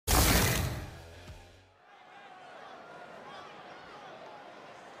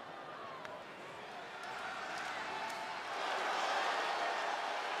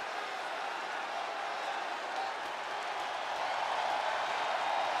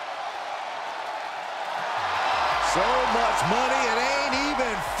So much money, it ain't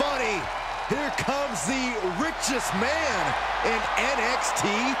even funny. Here comes the richest man in NXT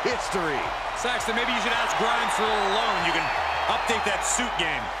history. Saxton, maybe you should ask Grimes for a little loan. You can update that suit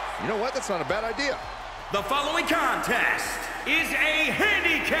game. You know what? That's not a bad idea. The following contest is a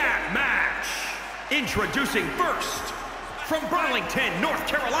handicap match. Introducing first, from Burlington, North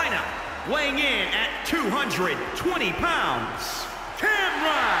Carolina, weighing in at 220 pounds,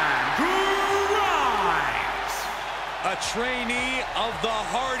 Cameron Grimes. A trainee of the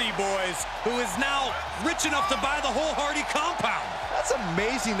Hardy Boys, who is now rich enough to buy the whole Hardy compound. That's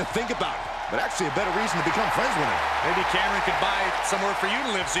amazing to think about, but actually a better reason to become friends with him. Maybe Cameron could buy somewhere for you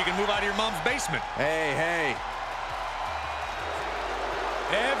to live so you can move out of your mom's basement. Hey, hey.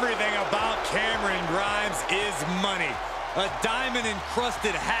 Everything about Cameron Grimes is money. A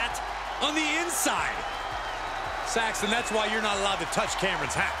diamond-encrusted hat on the inside. Saxton, that's why you're not allowed to touch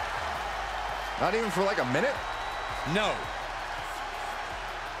Cameron's hat. Not even for like a minute? No.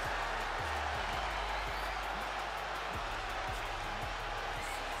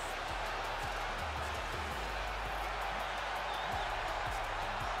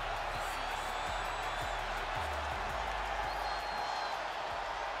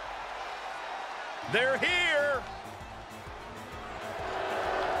 They're here.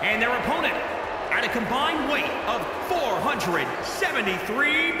 And their opponent, at a combined weight of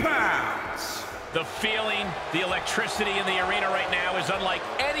 473 pounds. The feeling, the electricity in the arena right now is unlike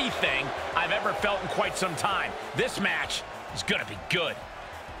anything I've ever felt in quite some time. This match is going to be good.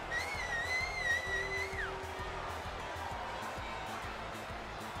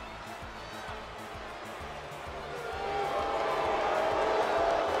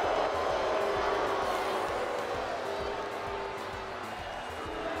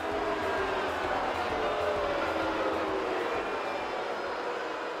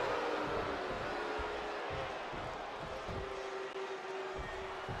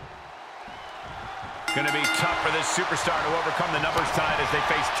 Going to be tough for this superstar to overcome the numbers tonight as they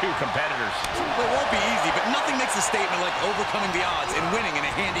face two competitors. It won't be easy, but nothing makes a statement like overcoming the odds and winning in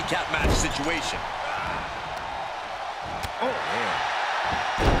a handicap match situation. Oh, man.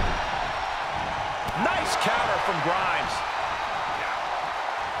 Nice counter from Grimes.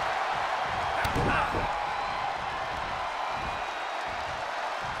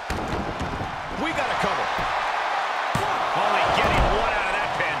 We got a cover. Only getting one out of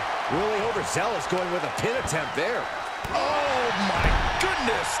that pin. Really overzealous going with a pin attempt there. Oh, my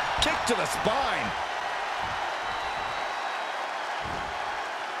goodness. Kick to the spine.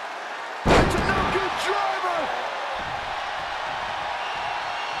 That's a no-good driver.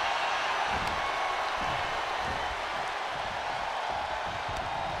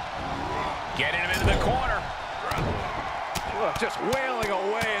 Getting him into the corner. Oh, just wailing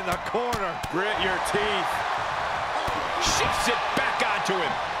away in the corner. Grit your teeth. Shifts it back onto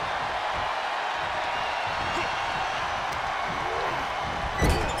him.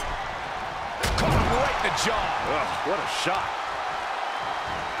 Caught him right in the jaw. Ugh, what a shot.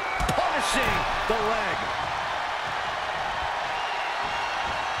 Punishing the leg.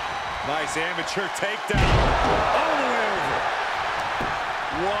 Nice amateur takedown. All the way over.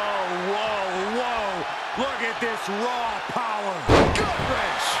 Whoa, whoa, whoa. Look at this raw power. Gut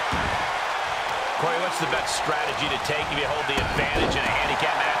wrench. Corey, what's the best strategy to take if you hold the advantage in a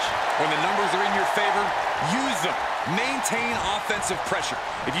handicap match? When the numbers are in your favor, use them. Maintain offensive pressure.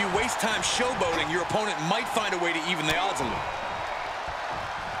 If you waste time showboating, your opponent might find a way to even the odds a little.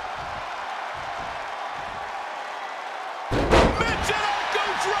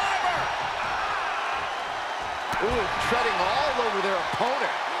 Driver! Ooh, treading all over their opponent.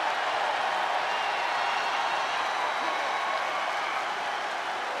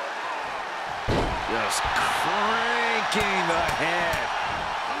 Just cranking the head.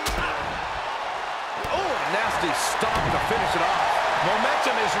 Oh, a nasty stop to finish it off.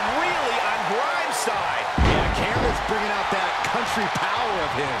 Momentum is really on Grimes' side. Yeah, Cameron's bringing out that country power of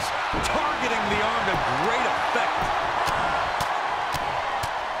his. Targeting the arm to great effect.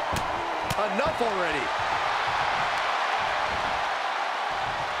 Enough already.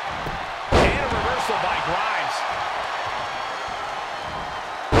 And a reversal by Grimes.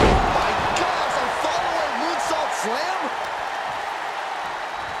 My gosh, a follow-away moonsault slam?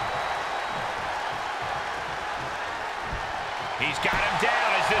 He's got him down.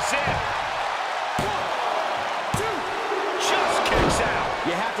 Is this it? 1, 2. Just kicks out.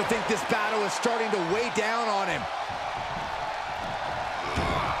 You have to think this battle is starting to weigh down on him.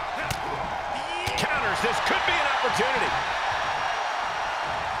 Counters. This could be an opportunity.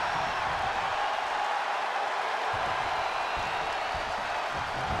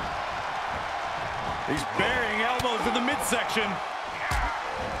 He's burying elbows in the midsection.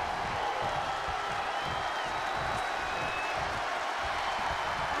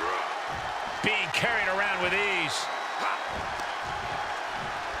 Being carried around with ease.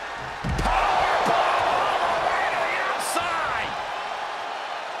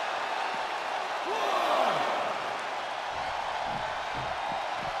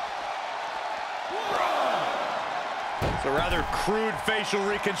 It's a rather crude facial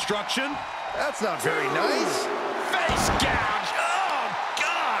reconstruction. That's not very nice. Face gouge. Oh,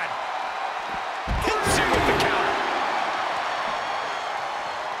 God. Hits him with the counter.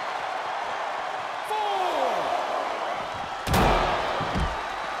 4.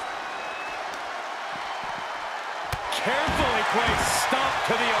 Carefully placed stomp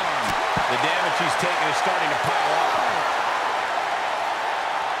to the arm. The damage he's taken is starting to pile up.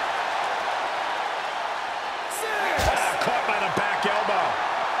 Caught by the back elbow.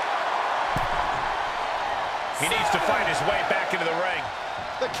 He needs to find his way back into the ring.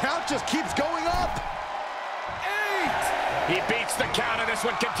 The count just keeps going up. 8. He beats the count, and this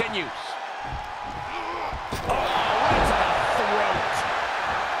one continues. Oh, right to the throat.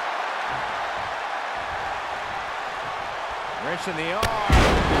 Wrench in the arm.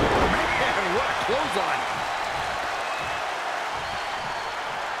 Man, what a clothesline.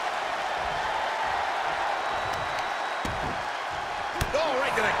 Oh,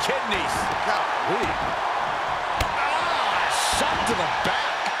 right to the kidneys. Golly. Shot to the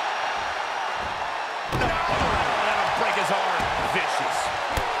back. No, that'll break his arm. Vicious.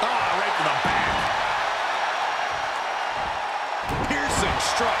 Right to the back. Piercing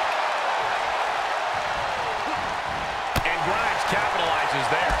strike. And Grimes capitalizes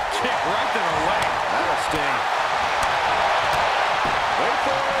there. Kick right to the leg. That'll sting. Wait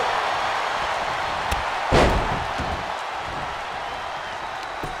for it.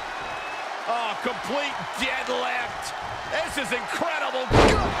 Oh, complete deadlift. This is incredible.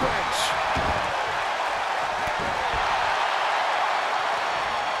 Gut wrench.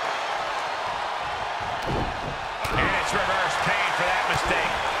 And it's reverse pain for that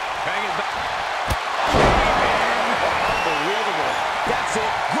mistake. Bang it back. Unbelievable. That's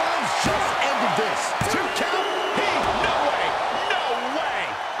it. Grimes just ended this. 2 count. No way. No way.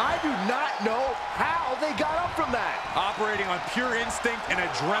 I do not know how they got up from that. Operating on pure instinct and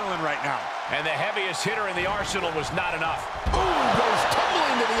adrenaline right now. And the heaviest hitter in the arsenal was not enough. Ooh, goes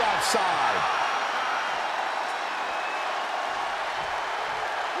tumbling to the outside.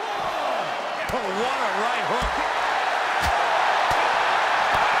 Oh, what a right hook.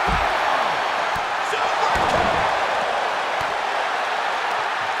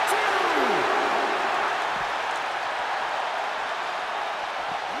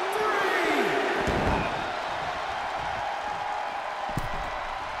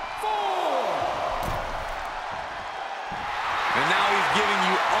 And now he's giving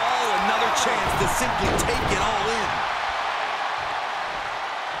you all another chance to simply take it all in.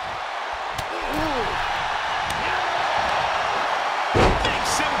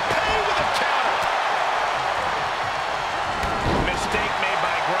 Makes him pay with a counter. Mistake made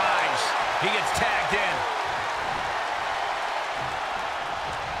by Grimes. He gets tagged in.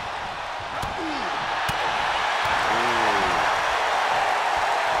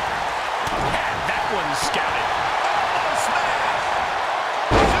 Had that one scouted.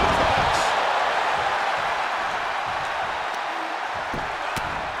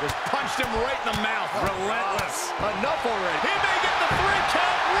 Just punched him right in the mouth. Relentless. Enough already. He may get the 3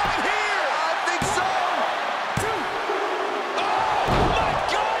 count right here. I think so. Oh, my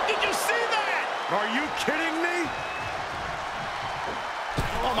God, did you see that? Are you kidding me?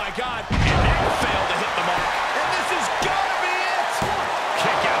 Oh, my God. And that failed to hit the mark. And this is gotta be it.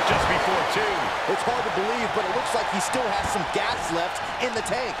 Kick out just before 2. It's hard to believe, but it looks like he still has some gas left in the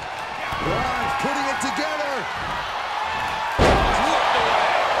tank. Grimes putting it together.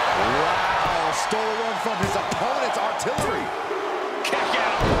 Wow, stole one from his opponent's artillery. Kick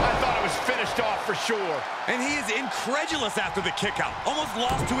out. I thought it was finished off for sure. And he is incredulous after the kick out. Almost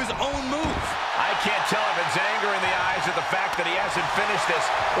lost to his own move. I can't tell if it's anger in the eyes at the fact that he hasn't finished this,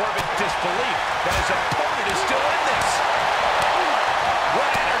 or if it's disbelief that his opponent is still in this. What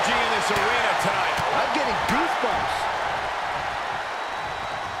energy in this arena tonight. I'm getting goosebumps.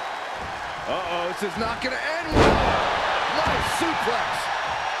 Uh-oh, this is not gonna end well. Nice suplex.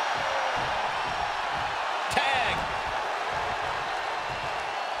 Tag.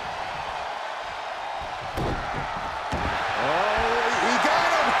 Oh, he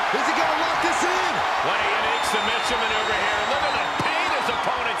got him. Is he gonna lock this in? What a unique submission maneuver here. Look at the pain his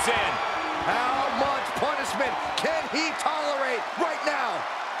opponent's in. How much punishment can he tolerate right now?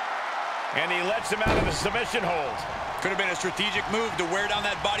 And he lets him out of the submission hold. Could have been a strategic move to wear down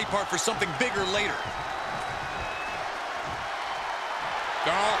that body part for something bigger later.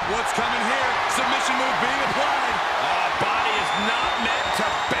 Oh, what's coming here? Submission move being applied. Body is not meant to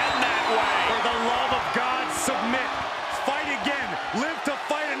bend that way. For the love of God, submit. Fight again. Live to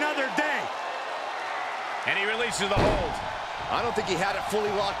fight another day. And he releases the hold. I don't think he had it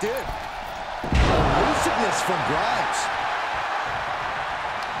fully locked in. Elusiveness from Grimes.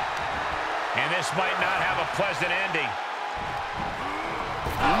 And this might not have a pleasant ending.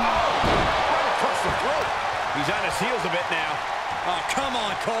 Right across the throat. He's on his heels a bit now. Oh, come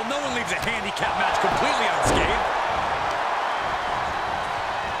on, Cole. No one leaves a handicap match completely unscathed.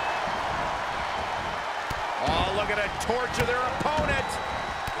 Oh, look at it torture their opponent.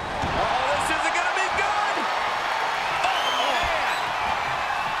 Oh, this isn't going to be good. Oh, man.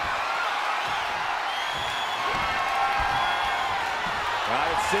 Got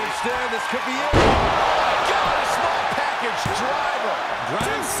it cinched in. This could be it. Oh, God, a small package driver.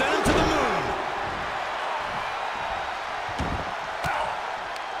 Grimes sent him to the moon.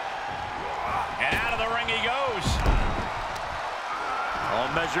 And out of the ring he goes. All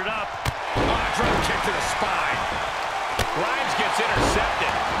measured up. Drop kick to the spine. Grimes gets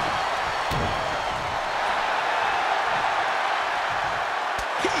intercepted.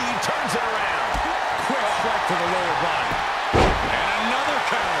 He turns it around. Quick strike to the lower body. And another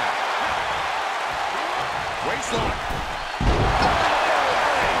counter. Waistlock.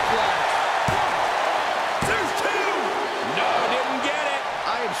 There's two. No, didn't get it.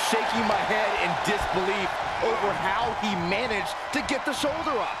 I am shaking my head in disbelief over how he managed to get the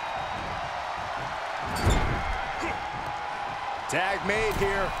shoulder up. Tag made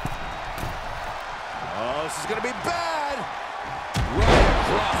here. Oh, this is going to be bad. Right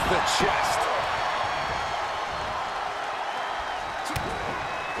across the chest.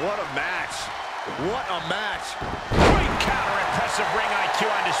 What a match. What a match. Great counter. Impressive ring IQ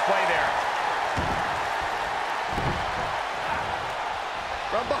on display there.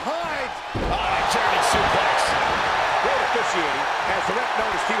 From behind. German suplex. Great officiating as the ref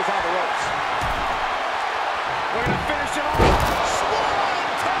noticed he was on the ropes. We're going to finish it off.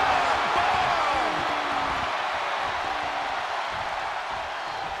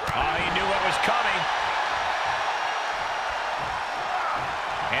 He knew what was coming.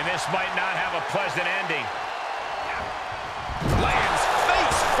 And this might not have a pleasant ending. Lands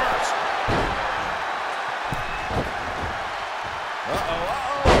face first.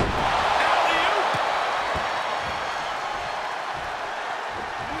 Alley-oop.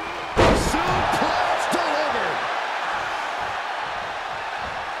 Suplex delivered.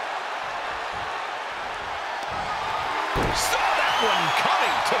 Saw that one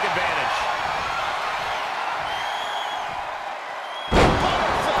coming. Took advantage.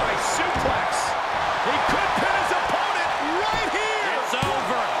 Butterfly suplex. He could pin his opponent right here. It's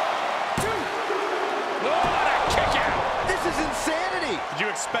over. Oh, what a kick out. This is insanity. Did you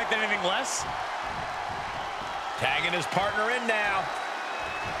expect anything less? Tagging his partner in now.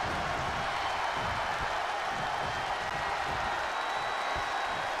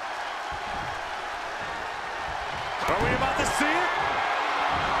 Are we about to see it?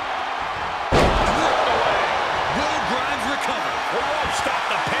 Ripped away. Will Grimes recover? The rope stopped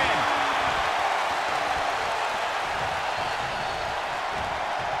the pin.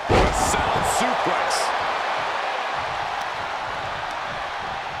 Sound suplex.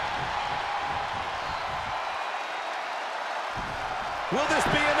 Will this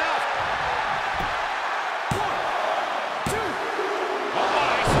be enough? 1, 2. Oh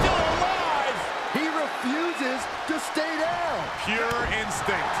my, still alive. He refuses to stay down. Pure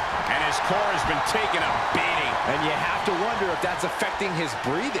instinct. And his core has been taking a beating. And you have to wonder if that's affecting his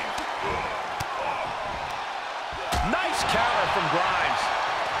breathing. Nice counter from Grimes.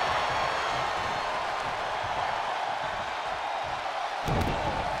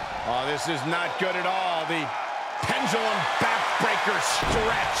 Oh, this is not good at all. The pendulum backbreaker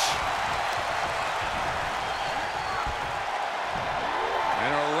stretch.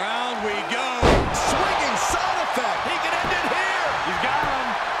 And around we go. Swinging side effect. He can end it here. He's got him.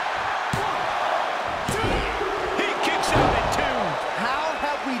 1, 2. He kicks out at 2. How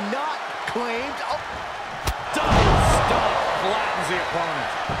have we not claimed? Oh, Double stomp flattens the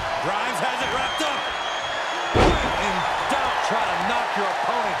opponent. Grimes has it wrapped up. When in doubt, try to knock your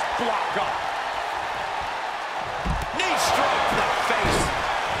opponent's block off. Knee strike to the face.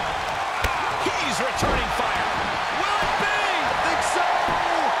 He's returning fire. Will it be? I think so.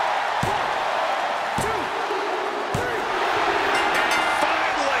 1, 2, 3. And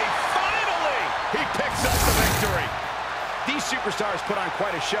finally, he picks up the victory. These superstars put on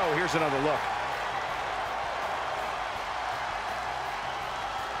quite a show. Here's another look.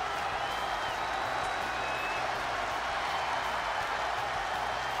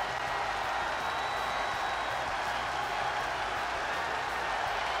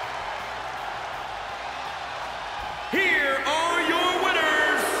 Here are your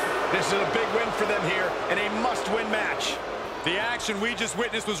winners. This is a big win for them here in a must-win match. The action we just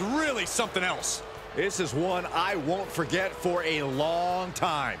witnessed was really something else. This is one I won't forget for a long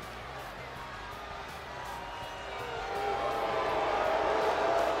time.